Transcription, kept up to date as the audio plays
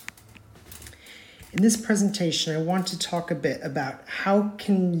In this presentation, I want to talk a bit about how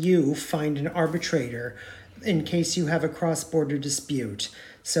can you find an arbitrator in case you have a cross-border dispute.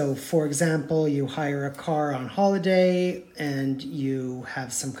 So, for example, you hire a car on holiday and you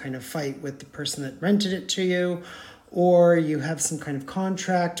have some kind of fight with the person that rented it to you, or you have some kind of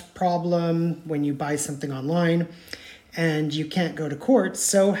contract problem when you buy something online and you can't go to court.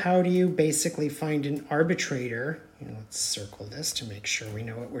 So how do you basically find an arbitrator? Let's circle this to make sure we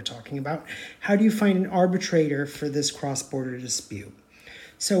know what we're talking about. How do you find an arbitrator for this cross-border dispute?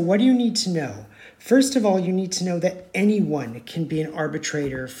 So what do you need to know? First of all, you need to know that anyone can be an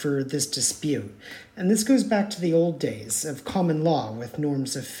arbitrator for this dispute. And this goes back to the old days of common law with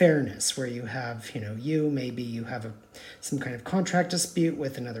norms of fairness, where you have, maybe you have some kind of contract dispute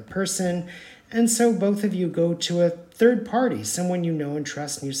with another person. And so both of you go to a third party, someone you know and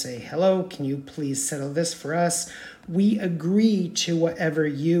trust, and you say, hello, can you please settle this for us? We agree to whatever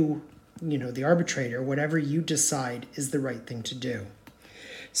the arbitrator, whatever you decide is the right thing to do.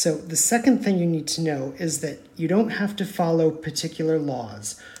 So the second thing you need to know is that you don't have to follow particular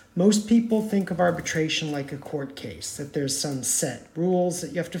laws. Most people think of arbitration like a court case, that there's some set rules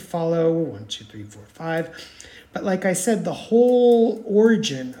that you have to follow, 1, 2, 3, 4, 5. But like I said, the whole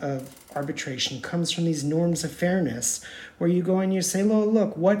origin of arbitration comes from these norms of fairness, where you go and you say,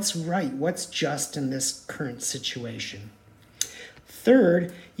 look, what's right, what's just in this current situation?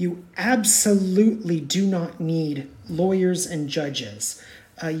 Third, you absolutely do not need lawyers and judges.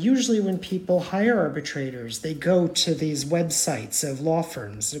 Usually when people hire arbitrators, they go to these websites of law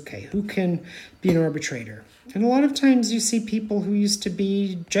firms. Okay, who can be an arbitrator? And a lot of times you see people who used to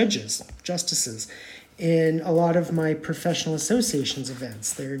be justices. In a lot of my professional associations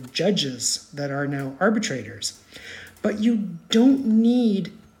events, they're judges that are now arbitrators. But you don't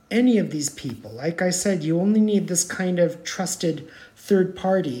need any of these people. Like I said, you only need this kind of trusted third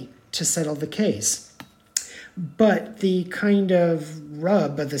party to settle the case. But the kind of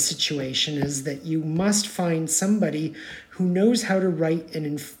rub of the situation is that you must find somebody who knows how to write an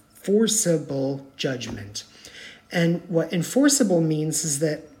enforceable judgment. And what enforceable means is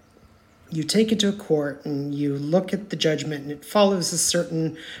that you take it to a court and you look at the judgment and it follows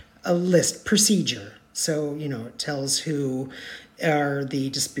a list procedure. So, it tells who are the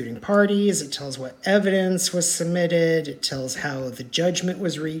disputing parties, it tells what evidence was submitted, it tells how the judgment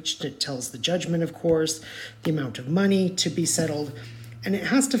was reached, it tells the judgment, of course, the amount of money to be settled, and it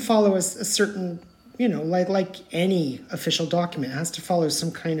has to follow a certain, like any official document, it has to follow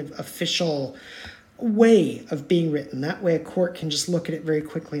some kind of official way of being written. That way a court can just look at it very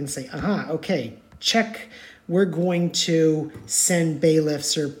quickly and say, okay, check. We're going to send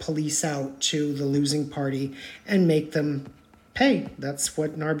bailiffs or police out to the losing party and make them pay. That's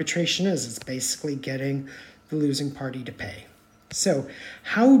what an arbitration is. It's basically getting the losing party to pay. So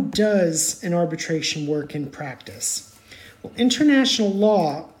how does an arbitration work in practice? Well, international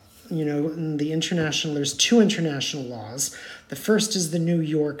law, there's 2 international laws. The first is the New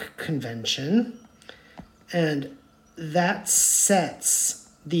York Convention, and that sets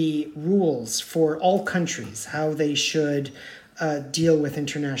the rules for all countries, how they should deal with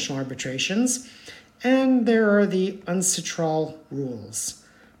international arbitrations. And there are the UNCITRAL rules.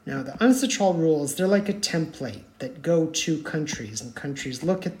 Now, the UNCITRAL rules, they're like a template that go to countries, and countries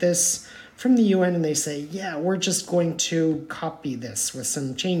look at this from the UN and they say, yeah, we're just going to copy this with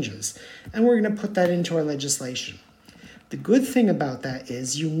some changes, and we're going to put that into our legislation. The good thing about that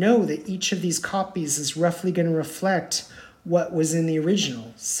is that each of these copies is roughly going to reflect what was in the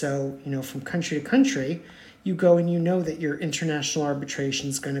original. So, from country to country, you go and that your international arbitration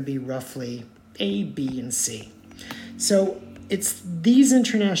is going to be roughly A, B, and C. So it's these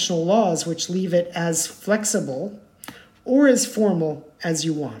international laws which leave it as flexible or as formal as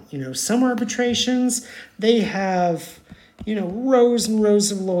you want. Some arbitrations, they have, rows and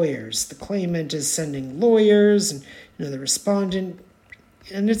rows of lawyers. The claimant is sending lawyers and, the respondent,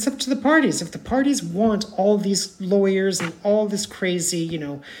 and it's up to the parties. If the parties want all these lawyers and all this crazy,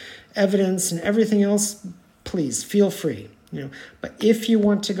 evidence and everything else, please feel free. But if you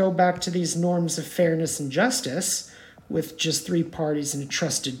want to go back to these norms of fairness and justice with just 3 parties and a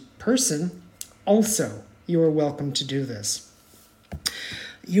trusted person, also you are welcome to do this.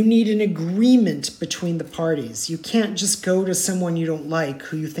 You need an agreement between the parties. You can't just go to someone you don't like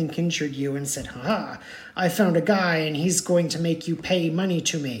who you think injured you and said, I found a guy and he's going to make you pay money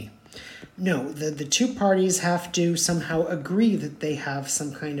to me. No, the 2 parties have to somehow agree that they have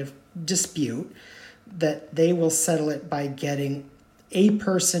some kind of dispute, that they will settle it by getting a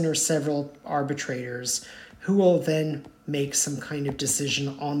person or several arbitrators who will then make some kind of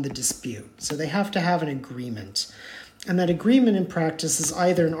decision on the dispute. So they have to have an agreement. And that agreement in practice is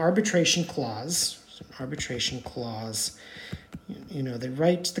either an arbitration clause, Arbitration clause. They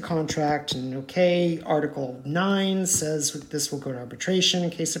write the contract and okay, Article 9 says this will go to arbitration in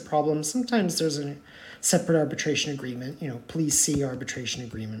case of problems. Sometimes there's a separate arbitration agreement, please see arbitration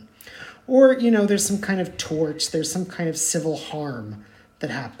agreement. Or, there's some kind of tort, there's some kind of civil harm that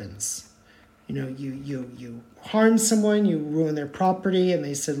happens. You harm someone, you ruin their property, and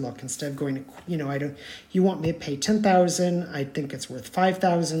they said, look, instead of going to, you want me to pay $10,000, I think it's worth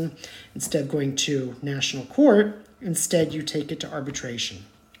 $5,000. Instead of going to national court, instead you take it to arbitration.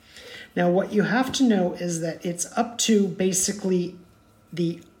 Now, what you have to know is that it's up to basically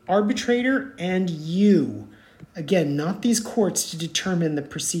the arbitrator and you, again, not these courts, to determine the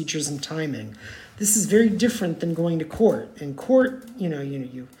procedures and timing. This is very different than going to court. In court,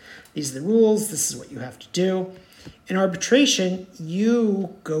 these are the rules, this is what you have to do. In arbitration,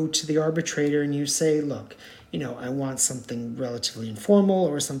 you go to the arbitrator and you say, look, I want something relatively informal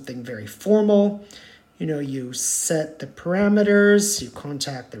or something very formal. You set the parameters, you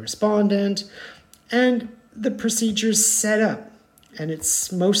contact the respondent, and the procedure's set up. And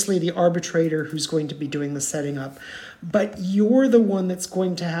it's mostly the arbitrator who's going to be doing the setting up. But you're the one that's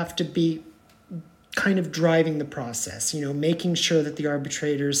going to have to be kind of driving the process, making sure that the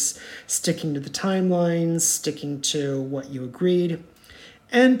arbitrator's sticking to the timelines, sticking to what you agreed.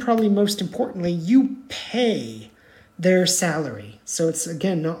 And probably most importantly, you pay their salary. So it's,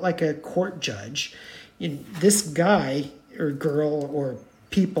 again, not like a court judge. This guy or girl or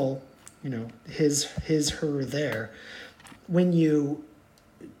people, his, her, their, when you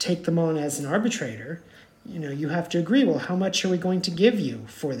take them on as an arbitrator, you have to agree, well, how much are we going to give you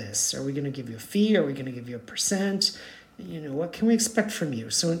for this? Are we going to give you a fee? Are we going to give you a percent? What can we expect from you?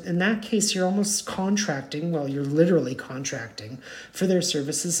 So in that case, you're almost contracting, well, you're literally contracting for their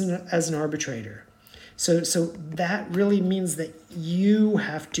services as an arbitrator. So that really means that you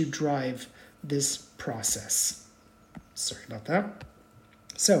have to drive this process. Sorry about that.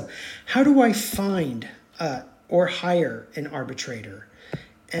 So how do I find or hire an arbitrator?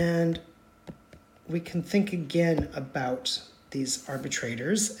 And we can think again about these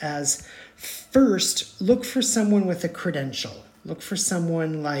arbitrators as, first, look for someone with a credential. Look for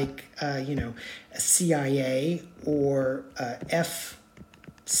someone like, a CIA or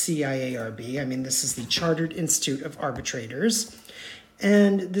FCIARB. I mean, this is the Chartered Institute of Arbitrators.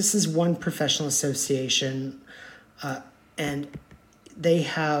 And this is one professional association, and they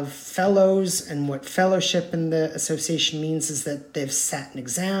have fellows, and what fellowship in the association means is that they've sat an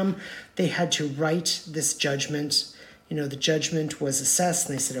exam. They had to write this judgment. The judgment was assessed,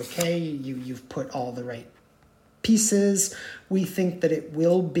 and they said, okay, you've put all the right pieces. We think that it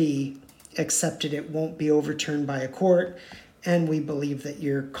will be accepted. It won't be overturned by a court, and we believe that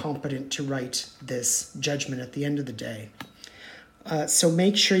you're competent to write this judgment at the end of the day. So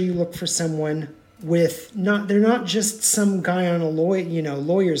make sure you look for someone with they're not just some guy on a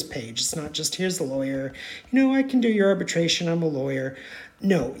lawyer's page. It's not just, here's the lawyer, I can do your arbitration, I'm a lawyer.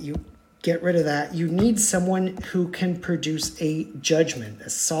 No, you get rid of that. You need someone who can produce a judgment, a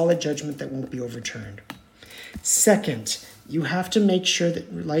solid judgment that won't be overturned. Second, you have to make sure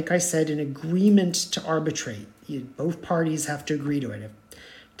that, like I said, an agreement to arbitrate. Both parties have to agree to it. If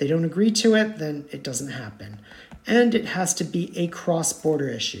they don't agree to it, then it doesn't happen. And it has to be a cross-border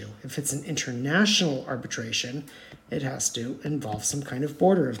issue. If it's an international arbitration, it has to involve some kind of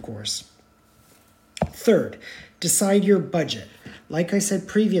border, of course. Third, decide your budget. Like I said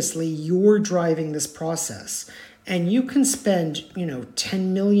previously, you're driving this process. And you can spend, $10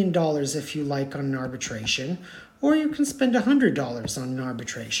 million if you like on an arbitration, or you can spend $100 on an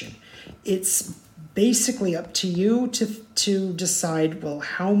arbitration. It's basically up to you to decide, well,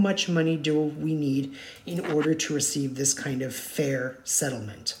 how much money do we need in order to receive this kind of fair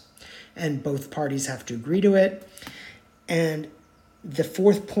settlement? And both parties have to agree to it. And the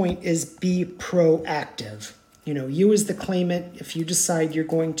fourth point is be proactive. You as the claimant, if you decide you're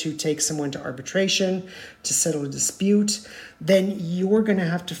going to take someone to arbitration to settle a dispute, then you're going to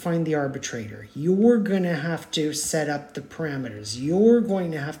have to find the arbitrator. You're going to have to set up the parameters. You're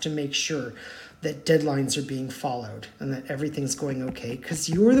going to have to make sure that deadlines are being followed and that everything's going okay, because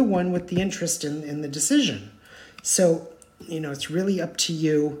you're the one with the interest in the decision. So, it's really up to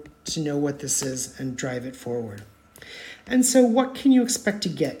you to know what this is and drive it forward. And so what can you expect to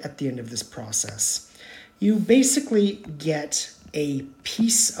get at the end of this process? You basically get a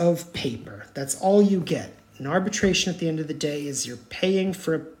piece of paper. That's all you get. An arbitration at the end of the day is you're paying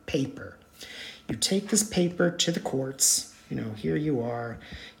for a paper. You take this paper to the courts. Here you are.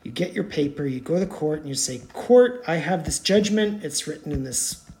 You get your paper, you go to the court, and you say, court, I have this judgment. It's written in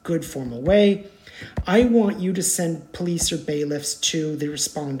this good formal way. I want you to send police or bailiffs to the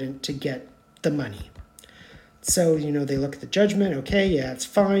respondent to get the money. So, they look at the judgment. Okay, yeah, it's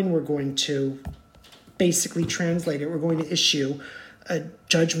fine. We're going to basically translate it. We're going to issue a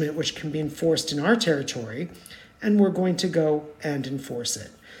judgment which can be enforced in our territory, and we're going to go and enforce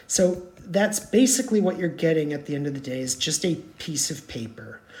it. So that's basically what you're getting at the end of the day, is just a piece of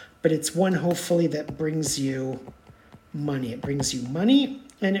paper. But it's one, hopefully, that brings you money. It brings you money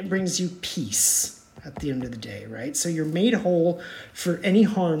and it brings you peace at the end of the day, right? So you're made whole for any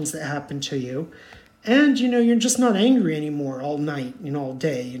harms that happen to you. And, you're just not angry anymore all night, all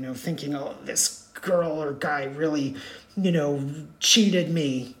day, thinking, oh, this girl or guy really, cheated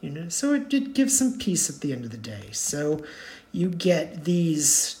me, So it gives some peace at the end of the day. So you get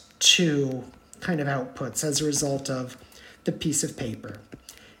these two kind of outputs as a result of the piece of paper.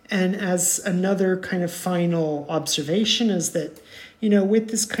 And as another kind of final observation is that, with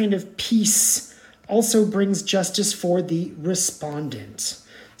this kind of peace also brings justice for the respondent.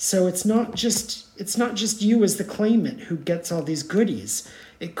 So it's not just you as the claimant who gets all these goodies.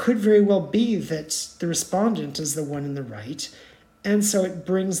 It could very well be that the respondent is the one in the right. And so it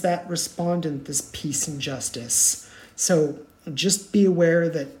brings that respondent this peace and justice. So just be aware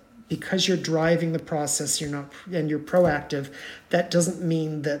that because you're driving the process, you're proactive, that doesn't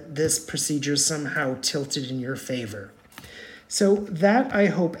mean that this procedure is somehow tilted in your favor. So that, I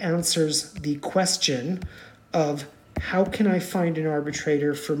hope, answers the question of how can I find an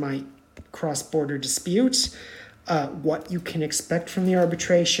arbitrator for my cross-border dispute, what you can expect from the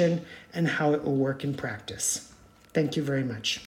arbitration, and how it will work in practice. Thank you very much.